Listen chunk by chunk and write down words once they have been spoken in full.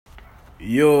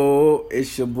Yo,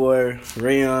 it's your boy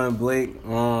Rayon Blake.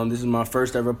 This is my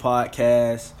first ever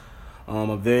podcast.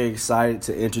 I'm very excited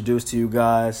to introduce to you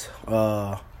guys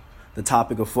the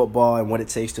topic of football and what it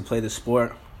takes to play the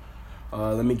sport.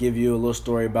 Let me give you a little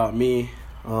story about me.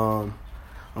 I'm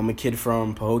a kid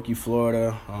from Pahokee,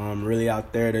 Florida. Really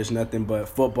out there's nothing but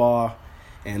football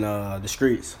and the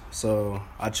streets. So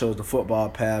I chose the football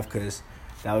path because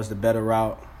that was the better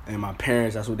route. And my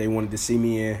parents, that's what they wanted to see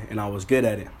me in, and I was good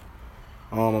at it.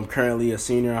 I'm currently a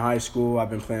senior in high school. I've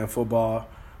been playing football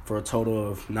for a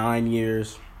total of 9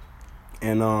 years.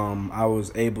 And I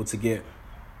was able to get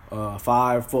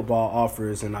 5 football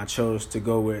offers, and I chose to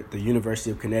go with the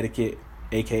University of Connecticut,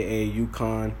 a.k.a.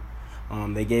 UConn.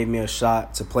 They gave me a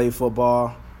shot to play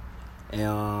football.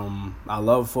 And I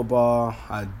love football.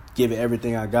 I give it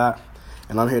everything I got.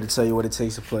 And I'm here to tell you what it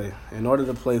takes to play. In order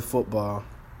to play football,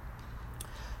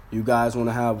 you guys want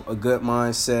to have a good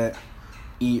mindset,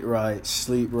 eat right,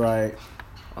 sleep right.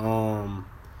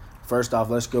 First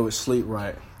off, let's go with sleep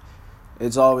right.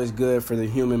 It's always good for the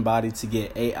human body to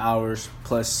get 8 hours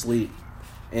plus sleep.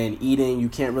 And eating, you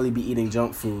can't really be eating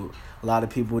junk food. A lot of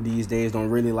people these days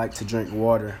don't really like to drink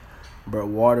water. But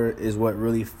water is what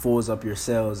really fills up your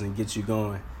cells and gets you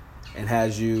going and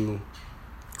has you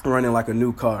running like a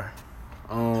new car.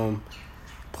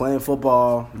 Playing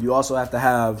football, you also have to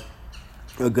have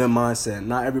a good mindset.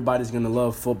 Not everybody's going to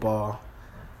love football.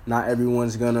 Not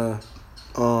everyone's going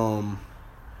to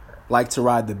like to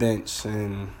ride the bench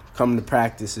and come to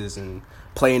practices and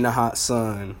play in the hot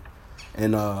sun.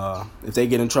 And if they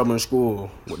get in trouble in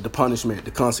school, the punishment,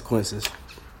 the consequences.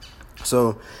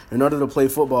 So in order to play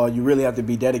football, you really have to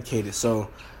be dedicated.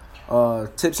 So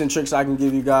tips and tricks I can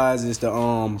give you guys is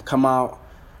to come out.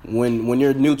 When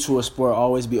you're new to a sport,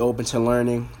 always be open to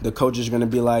learning. The coach is going to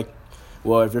be like,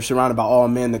 well, if you're surrounded by all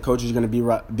men, the coach is going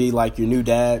to be like your new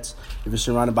dads. If you're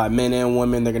surrounded by men and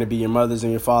women, they're going to be your mothers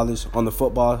and your fathers on the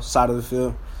football side of the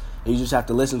field. And you just have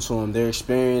to listen to them. They're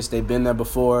experienced. They've been there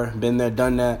before, been there,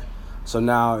 done that. So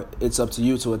now it's up to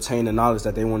you to attain the knowledge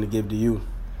that they want to give to you.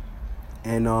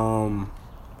 And,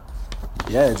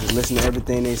 just listen to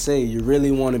everything they say. You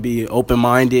really want to be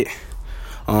open-minded.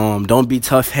 Don't be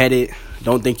tough-headed.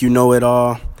 Don't think you know it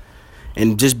all.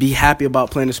 And just be happy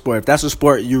about playing the sport. If that's a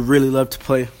sport you really love to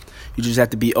play, you just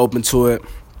have to be open to it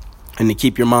and to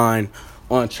keep your mind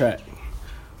on track.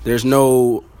 There's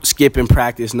no skipping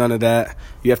practice, none of that.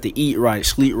 You have to eat right,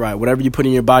 sleep right. Whatever you put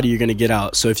in your body, you're going to get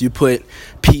out. So if you put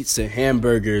pizza,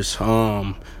 hamburgers,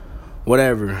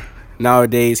 whatever,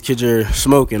 nowadays kids are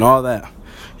smoking, all that,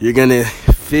 you're going to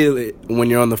feel it when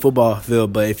you're on the football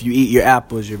field. But if you eat your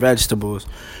apples, your vegetables,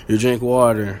 you drink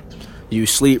water, you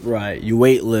sleep right, you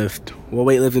weight lift. Well,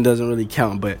 weightlifting doesn't really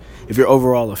count, but if you're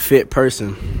overall a fit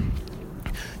person,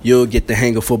 you'll get the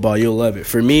hang of football. You'll love it.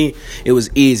 For me, it was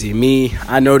easy.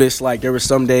 I noticed like there were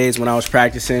some days when I was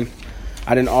practicing,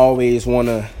 I didn't always want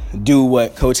to do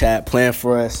what coach had planned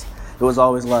for us. It was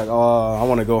always like, oh, I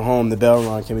want to go home. The bell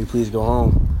rung. Can we please go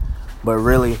home? But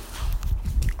really,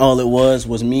 all it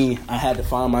was me. I had to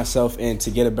find myself in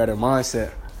to get a better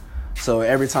mindset. So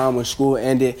every time when school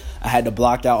ended, I had to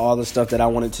block out all the stuff that I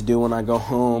wanted to do when I go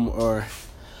home, or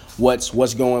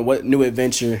what new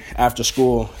adventure after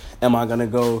school am I going to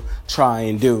go try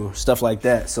and do, stuff like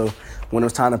that. So when it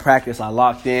was time to practice, I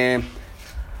locked in.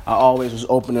 I always was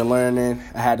open to learning.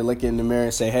 I had to look in the mirror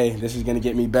and say, hey, this is going to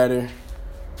get me better.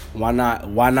 Why not?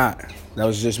 That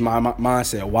was just my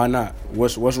mindset. Why not?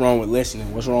 What's wrong with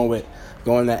listening? What's wrong with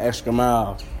going that extra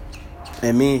mile?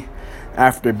 And me,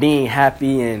 after being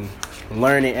happy and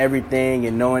learning everything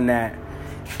and knowing that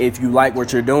if you like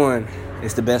what you're doing,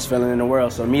 it's the best feeling in the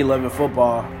world. So me loving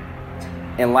football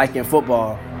and liking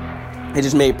football, it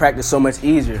just made practice so much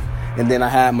easier. And then I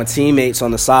had my teammates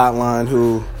on the sideline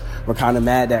who were kind of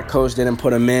mad that coach didn't put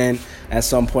them in at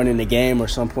some point in the game or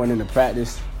some point in the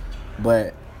practice.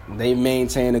 But they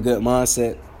maintained a good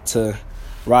mindset to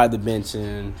ride the bench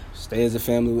and stay as a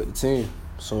family with the team.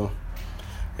 So,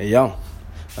 hey, yo.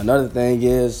 Another thing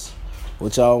is,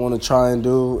 what y'all want to try and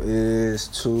do is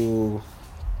to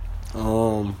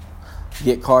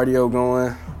get cardio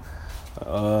going.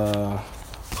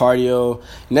 Cardio,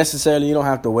 necessarily you don't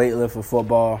have to weightlift for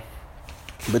football,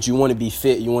 but you want to be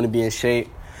fit, you want to be in shape.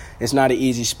 It's not an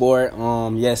easy sport.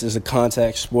 Yes, it's a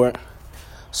contact sport.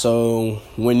 So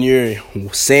when you're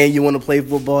saying you want to play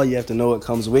football, you have to know what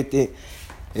comes with it.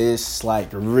 It's like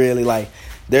really like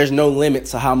there's no limit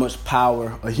to how much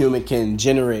power a human can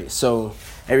generate. So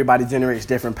everybody generates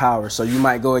different power. So you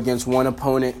might go against one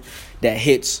opponent that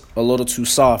hits a little too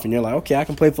soft, and you're like, okay, I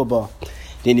can play football.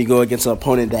 Then you go against an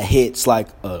opponent that hits like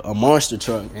a monster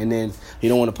truck, and then you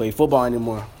don't want to play football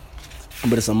anymore.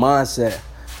 But it's a mindset.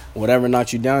 whatever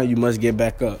knocked you down, you must get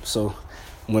back up. So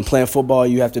when playing football,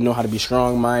 you have to know how to be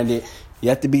strong-minded. You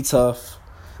have to be tough,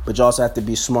 but you also have to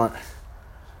be smart.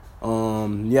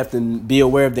 You have to be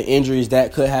aware of the injuries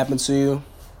that could happen to you.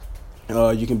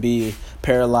 You can be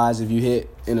paralyzed if you hit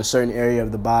in a certain area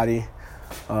of the body.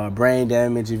 Brain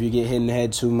damage if you get hit in the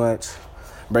head too much.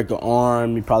 Break an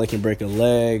arm, you probably can break a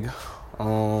leg.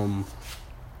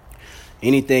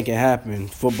 Anything can happen.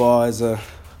 Football is a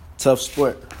tough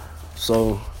sport,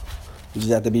 so you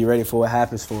just have to be ready for what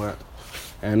happens for it.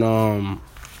 And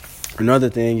another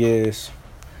thing is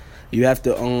you have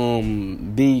to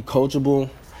be coachable,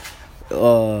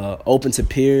 open to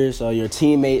peers. Your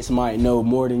teammates might know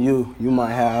more than you. You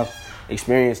might have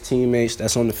experienced teammates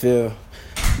that's on the field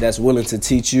that's willing to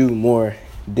teach you more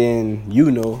than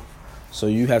you know. So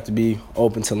you have to be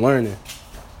open to learning.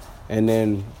 And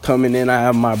then coming in, I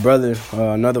have my brother,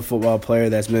 another football player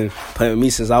that's been playing with me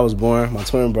since I was born, my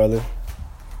twin brother.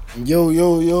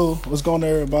 Yo. What's going on,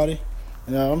 everybody?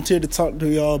 I'm here to talk to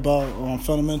y'all about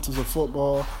fundamentals of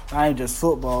football. Not even just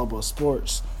football, but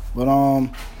sports. But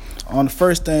on the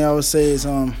first thing I would say is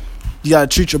you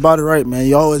got to treat your body right, man.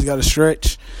 You always got to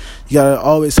stretch. You got to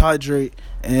always hydrate.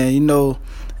 And,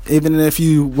 even if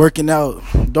you working out,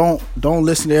 don't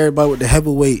listen to everybody with the heavy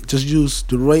weight. Just use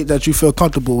the weight that you feel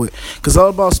comfortable with. Because all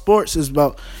about sports is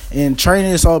about, and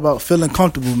training is all about feeling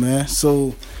comfortable, man.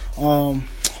 So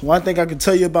one thing I can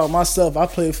tell you about myself, I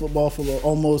played football for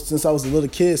almost since I was a little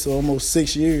kid, so almost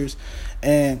 6 years.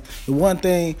 And the one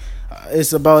thing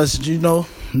it's about is,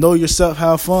 know yourself,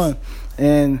 have fun.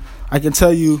 And I can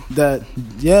tell you that,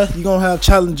 yeah, you're going to have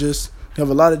challenges. You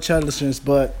have a lot of challenges,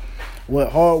 but with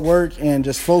hard work and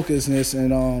just focusness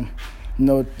and,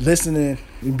 listening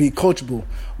and be coachable.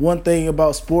 One thing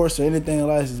about sports or anything in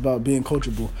life is about being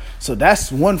coachable. So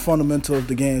that's one fundamental of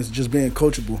the game is just being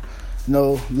coachable.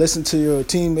 Listen to your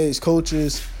teammates,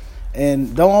 coaches,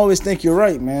 and don't always think you're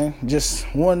right, man. Just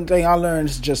one thing I learned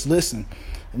is just listen.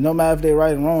 No matter if they're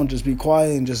right or wrong, just be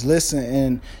quiet and just listen,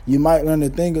 and you might learn a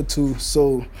thing or two.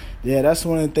 So, yeah, that's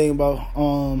one of the things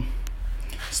about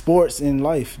sports and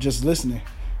life, just listening.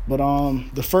 But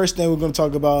the first thing we're going to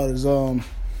talk about is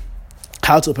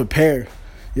how to prepare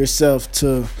yourself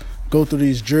to go through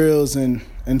these drills and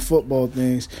football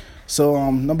things.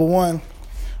 So, number one,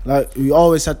 like you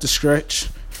always have to stretch.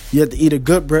 You have to eat a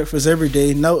good breakfast every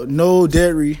day. No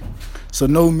dairy, so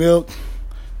no milk,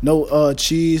 no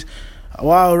cheese.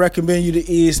 What I would recommend you to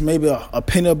eat is maybe a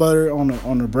peanut butter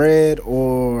on the bread,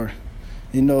 or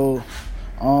a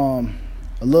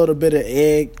little bit of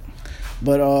egg,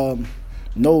 but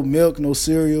no milk, no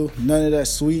cereal, none of that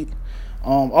sweet.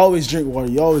 Always drink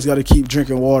water. You always got to keep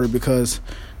drinking water because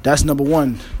that's number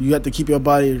one. You have to keep your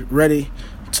body ready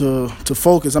to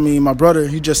focus. I mean, my brother,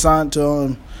 he just signed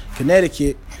to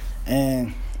Connecticut,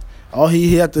 and all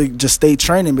he had to just stay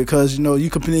training because, you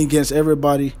competing against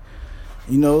everybody,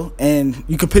 and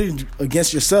you competing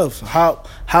against yourself.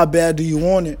 How bad do you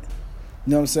want it?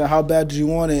 You know what I'm saying? How bad do you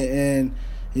want it? And,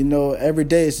 every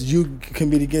day it's you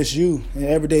compete against you, and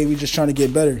every day we just trying to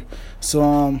get better. So,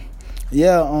 I'm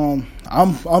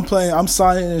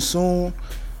signing in soon,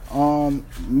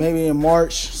 maybe in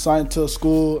March, signing to a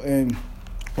school, and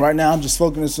right now I'm just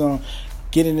focusing on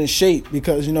getting in shape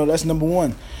because, that's number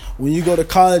one. When you go to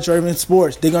college or even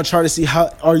sports, they're going to try to see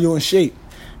how are you in shape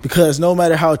because no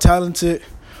matter how talented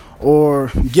or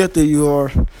gifted you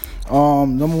are,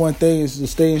 number one thing is to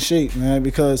stay in shape, man,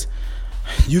 because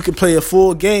you can play a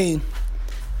full game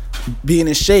being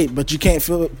in shape, but you can't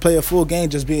play a full game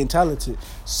just being talented.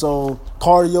 So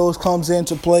cardio comes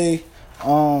into play,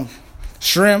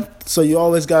 strength. So you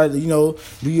always got to,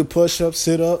 do your push-ups,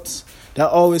 sit-ups. That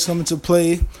always come into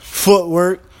play.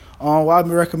 Footwork. What I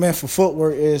recommend for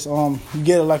footwork is you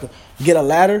get a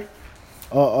ladder,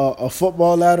 a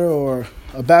football ladder or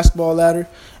a basketball ladder,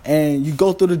 and you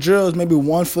go through the drills, maybe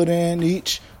 1 foot in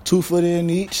each, 2 foot in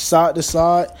each, side to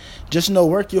side. Just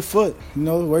work your foot.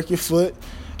 Work your foot.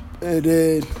 And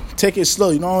then take it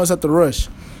slow. You don't always have to rush.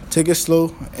 Take it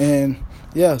slow. And,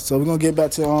 yeah, so we're going to get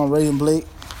back to Ray and Blake,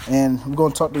 and we're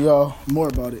going to talk to y'all more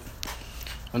about it.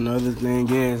 Another thing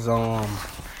is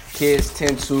kids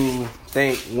tend to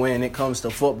think when it comes to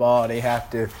football they have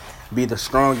to be the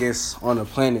strongest on the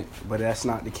planet, but that's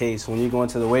not the case. When you go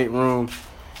into the weight room,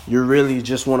 you really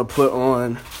just want to put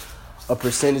on a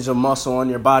percentage of muscle on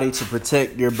your body to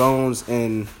protect your bones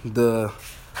and the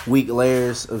weak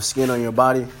layers of skin on your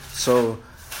body. So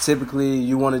typically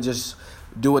you want to just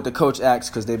do what the coach asks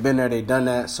because they've been there, they've done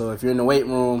that. So if you're in the weight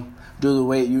room, do the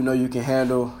weight you can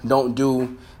handle. Don't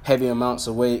do heavy amounts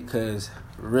of weight because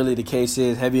really the case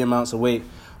is heavy amounts of weight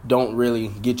don't really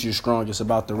get you strong. It's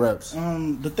about the reps.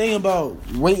 The thing about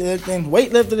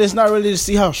weightlifting is not really to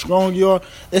see how strong you are.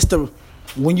 It's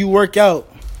when you work out,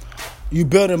 you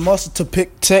build a muscle to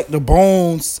protect the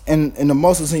bones and the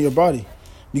muscles in your body.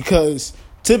 Because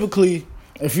typically,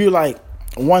 if you're like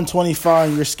 125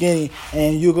 and you're skinny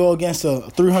and you go against a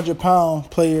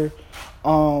 300-pound player,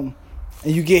 and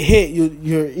you get hit,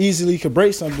 you easily could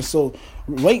break something. So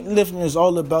weightlifting is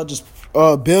all about just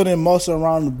building muscle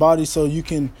around the body so you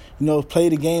can, play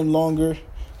the game longer,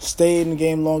 stay in the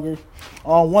game longer.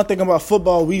 One thing about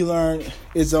football we learned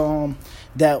is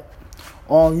that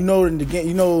in the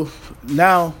game,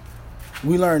 now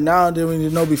we learn now than we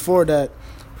didn't know before that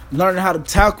learning how to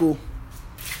tackle,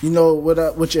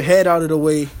 with your head out of the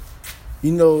way,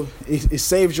 it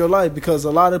saves your life, because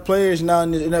a lot of players now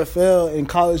in the NFL and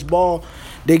college ball,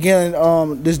 they getting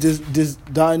this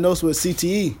diagnosed with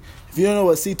CTE. If you don't know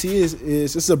what CTE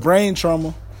is it's a brain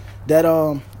trauma that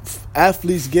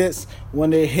athletes gets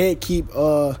when their head keep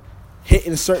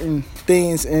hitting certain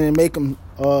things, and it make them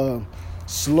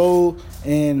slow,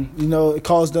 and it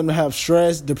causes them to have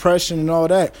stress, depression, and all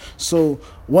that. So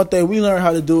one thing we learn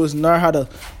how to do is learn how to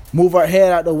move our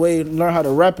head out the way, learn how to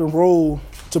wrap and roll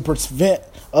to prevent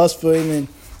us from even,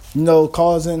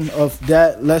 causing of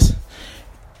that less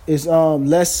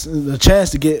the chance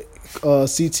to get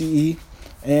CTE.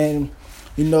 And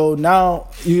now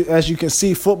as you can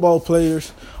see, football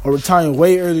players are retiring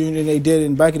way earlier than they did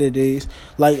in back in the days.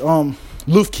 Like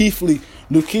Luke Kuechly.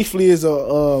 Luke Kuechly is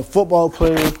a football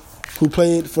player who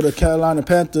played for the Carolina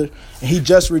Panthers, and he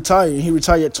just retired. He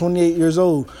retired at 28 years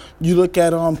old. You look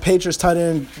at Patriots tight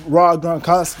end Rob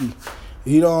Gronkowski.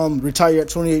 He retired at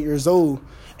 28 years old.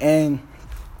 And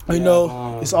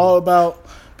it's all about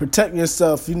protecting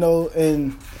yourself,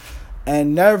 and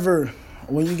never,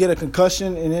 when you get a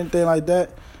concussion and anything like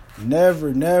that,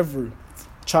 never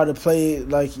try to play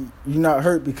like you're not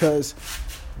hurt, because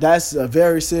that's a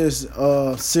very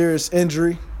serious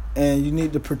injury, and you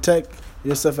need to protect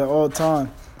yourself at all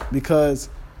time, because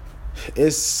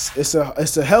it's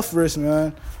a health risk,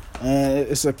 man, and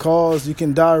it's a cause you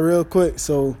can die real quick.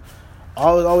 So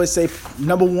I would always say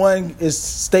number one is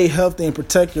stay healthy and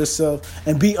protect yourself,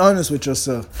 and be honest with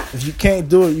yourself. If you can't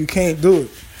do it, you can't do it.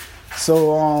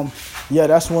 So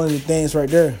that's one of the things right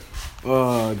there.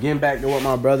 Getting back to what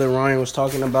my brother Ryan was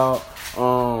talking about,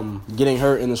 getting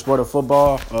hurt in the sport of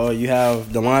football, you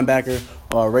have the linebacker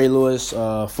Ray Lewis,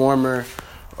 former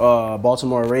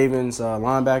Baltimore Ravens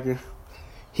linebacker.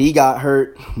 He got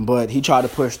hurt, but he tried to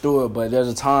push through it. But there's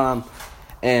a time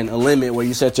and a limit where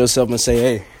you set yourself and say,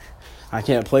 hey, I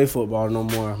can't play football no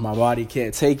more. My body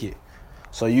can't take it.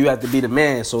 So you have to be the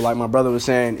man. So like my brother was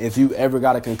saying, if you ever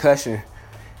got a concussion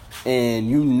and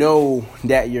you know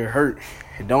that you're hurt,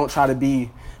 don't try to be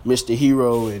Mr.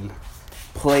 Hero and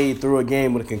play through a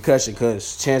game with a concussion,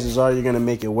 because chances are you're going to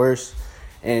make it worse.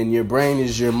 And your brain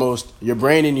is your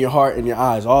brain and your heart and your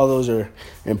eyes. All those are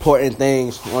important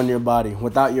things on your body.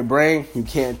 Without your brain, you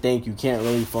can't think, you can't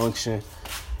really function.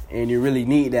 And you really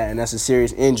need that, and that's a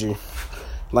serious injury.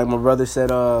 Like my brother said,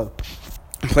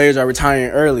 players are retiring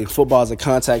early. Football is a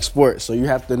contact sport, so you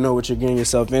have to know what you're getting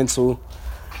yourself into.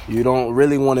 You don't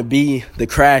really want to be the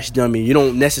crash dummy. You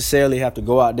don't necessarily have to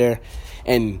go out there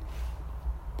and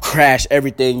crash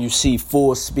everything you see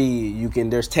full speed.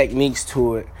 There's techniques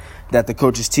to it that the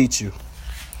coaches teach you.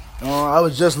 I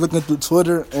was just looking through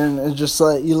Twitter, and it's just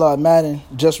like Eli Madden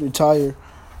just retired.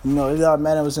 Eli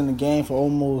Madden was in the game for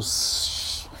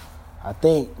almost, I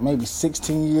think, maybe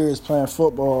 16 years playing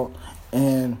football,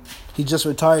 and he just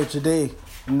retired today.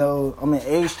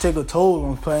 Age take a toll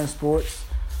on playing sports.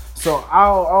 So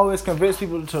I'll always convince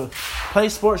people to play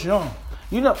sports young.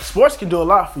 Sports can do a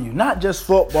lot for you, not just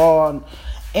football,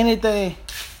 anything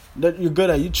that you're good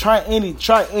at. You try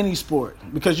any sport,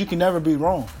 because you can never be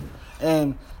wrong.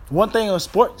 And one thing of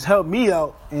sports helped me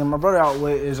out and my brother out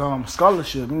with is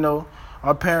scholarship.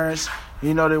 Our parents,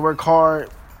 they work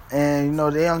hard, and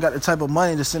they don't got the type of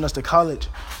money to send us to college,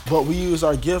 but we use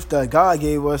our gift that God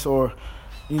gave us, or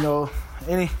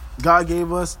God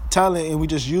gave us talent, and we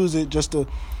just use it just to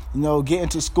get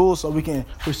into school so we can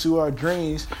pursue our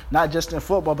dreams, not just in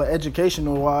football, but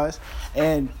educational wise.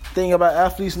 And thing about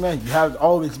athletes, man, you have to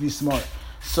always be smart.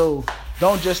 So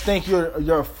don't just think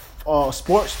you're a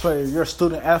sports player, you're a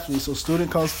student athlete. So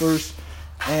student comes first.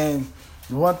 And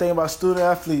the one thing about student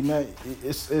athlete, man,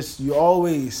 it's you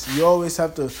always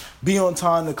have to be on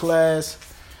time to class,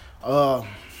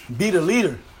 be the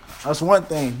leader. That's one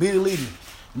thing. Be the leader.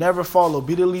 Never follow.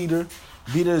 Be the leader.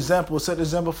 Be the example. Set the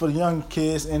example for the young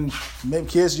kids, and maybe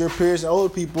kids, your peers, and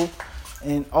old people,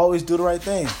 and always do the right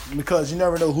thing, because you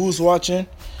never know who's watching.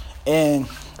 And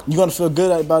you're gonna feel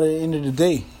good about it at the end of the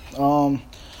day.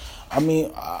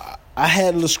 I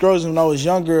had little struggles when I was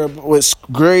younger with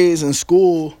grades in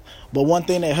school, but one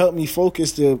thing that helped me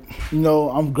focus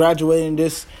I'm graduating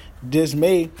this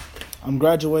May. I'm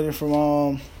graduating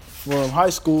from high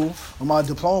school with my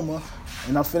diploma,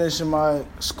 and I'm finishing my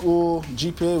school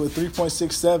GPA with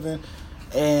 3.67,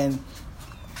 and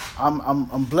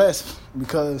I'm blessed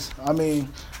because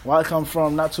where I come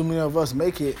from, not too many of us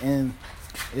make it, and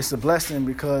it's a blessing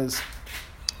because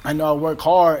I know I work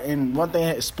hard. And one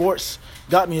thing, sports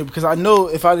got me here because I know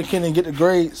if I couldn't get the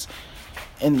grades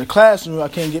in the classroom, I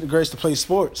can't get the grades to play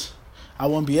sports. I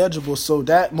won't be eligible. So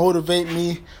that motivated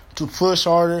me to push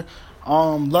harder,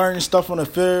 learning stuff on the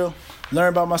field, learn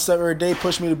about myself every day,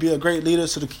 push me to be a great leader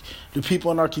to the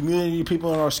people in our community,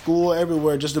 people in our school,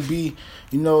 everywhere, just to be,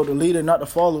 the leader, not the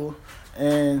follower.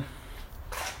 And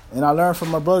I learned from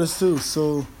my brothers too.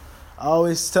 So I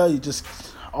always tell you, just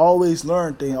always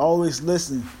learn things, always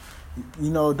listen.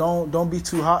 Don't be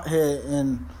too hot-headed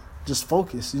and just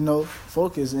focus.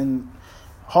 Focus, and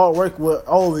hard work will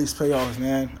always pay off,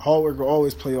 man. Hard work will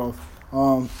always pay off.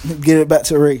 Get it back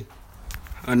to Ray.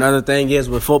 Another thing is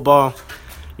with football,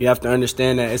 you have to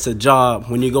understand that it's a job.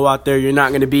 When you go out there, you're not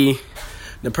going to be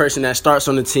the person that starts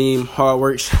on the team. Hard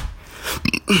work,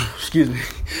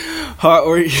 hard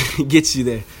work gets you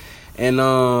there,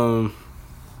 and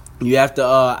you have to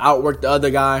outwork the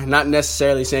other guy. Not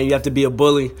necessarily saying you have to be a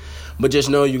bully, but just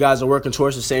know you guys are working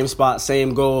towards the same spot,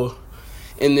 same goal.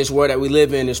 In this world that we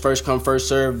live in, it's first come, first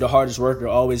serve. The hardest worker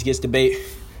always gets the bait.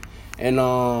 And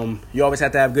you always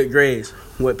have to have good grades.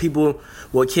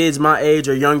 What kids my age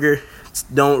or younger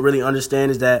don't really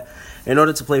understand is that in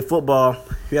order to play football,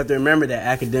 you have to remember that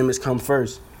academics come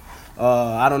first.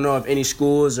 I don't know if any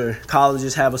schools or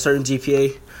colleges have a certain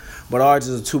GPA, but ours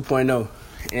is a 2.0.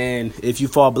 And if you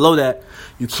fall below that,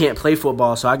 you can't play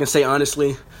football. So I can say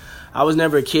honestly, I was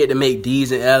never a kid to make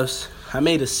D's and F's. I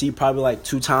made a C probably like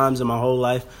 2 times in my whole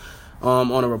life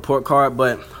on a report card.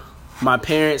 But my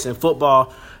parents and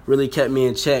football really kept me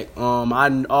in check.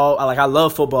 I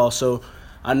love football, so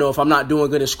I know if I'm not doing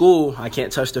good in school, I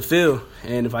can't touch the field.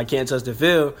 And if I can't touch the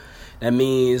field, that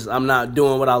means I'm not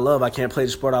doing what I love. I can't play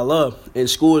the sport I love. And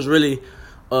school is really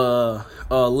a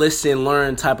listen,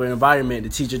 learn type of environment. The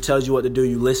teacher tells you what to do,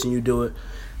 you listen, you do it.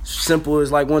 Simple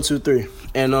as like 1, 2, 3.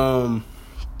 And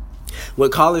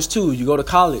with college too, you go to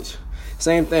college,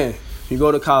 same thing. You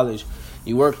go to college,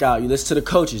 you work out, you listen to the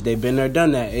coaches. They've been there,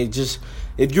 done that.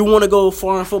 If you want to go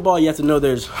far in football, you have to know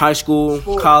there's high school,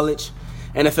 college,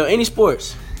 NFL, any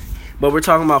sports. But we're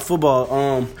talking about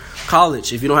football.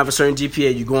 College, if you don't have a certain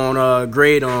GPA, you go on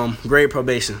grade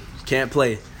probation. Can't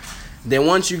play. Then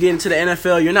once you get into the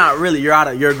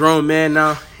NFL, you're a grown man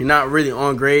now. You're not really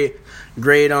on grade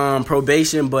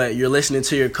probation, but you're listening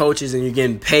to your coaches and you're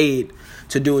getting paid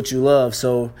to do what you love.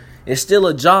 So it's still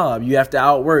a job. You have to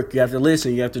outwork. You have to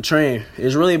listen. You have to train.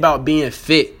 It's really about being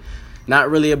fit, not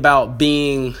really about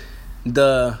being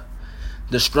the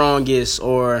strongest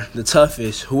or the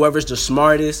toughest. Whoever's the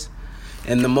smartest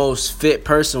and the most fit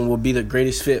person will be the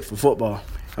greatest fit for football.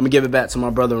 I'm going to give it back to my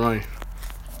brother, Ryan.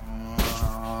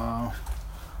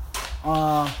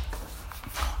 I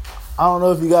don't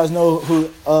know if you guys know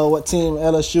what team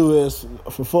LSU is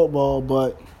for football,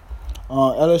 but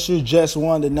LSU just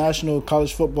won the National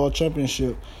College Football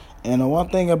Championship. And the one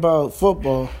thing about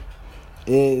football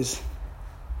is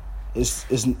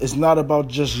it's not about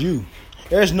just you.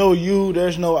 There's no you,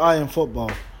 there's no I in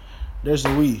football. There's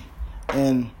a we.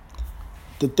 And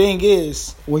the thing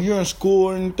is, when you're in school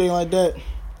or anything like that,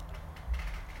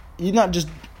 you're not just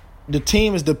 – the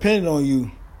team is dependent on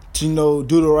you to,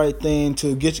 do the right thing,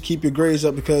 to keep your grades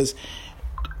up, because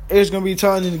there's going to be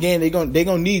times in the game they're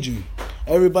gonna need you.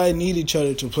 Everybody need each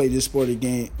other to play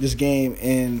this game,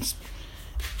 and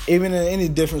even in any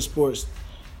different sports,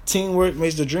 teamwork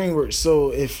makes the dream work.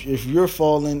 So if you're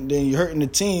falling, then you're hurting the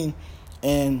team.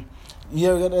 And you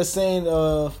ever got that saying,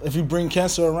 if you bring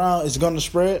cancer around, it's going to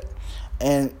spread?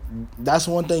 And that's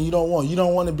one thing you don't want. You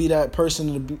don't want to be that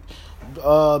person to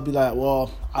be like,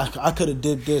 well, I could have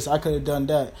did this, I could have done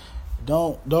that.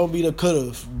 Don't be the could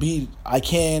have. Be I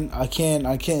can.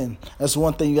 That's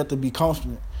one thing you have to be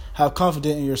confident. Have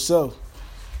confidence in yourself.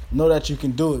 Know that you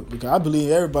can do it, because I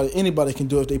believe anybody can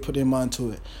do it if they put their mind to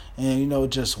it.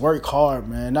 And just work hard,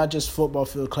 man. Not just football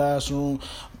field, classroom.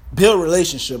 Build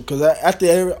relationship, because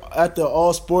after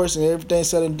all sports and everything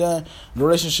said and done, the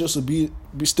relationships will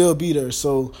still be there.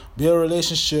 So build a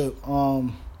relationship.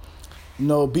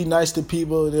 Be nice to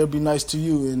people; they'll be nice to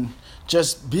you, and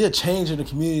just be a change in the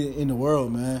community, in the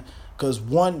world, man. Because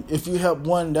if you help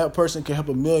one, that person can help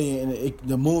 1 million, and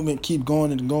the movement keep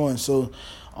going and going. So,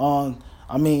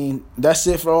 I mean, that's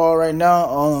it for all right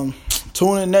now.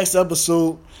 Tune in next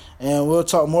episode, and we'll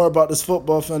talk more about this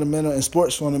football fundamental and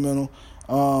sports fundamental.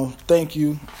 Thank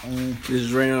you. This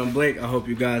is Rayon Blake. I hope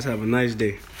you guys have a nice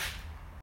day.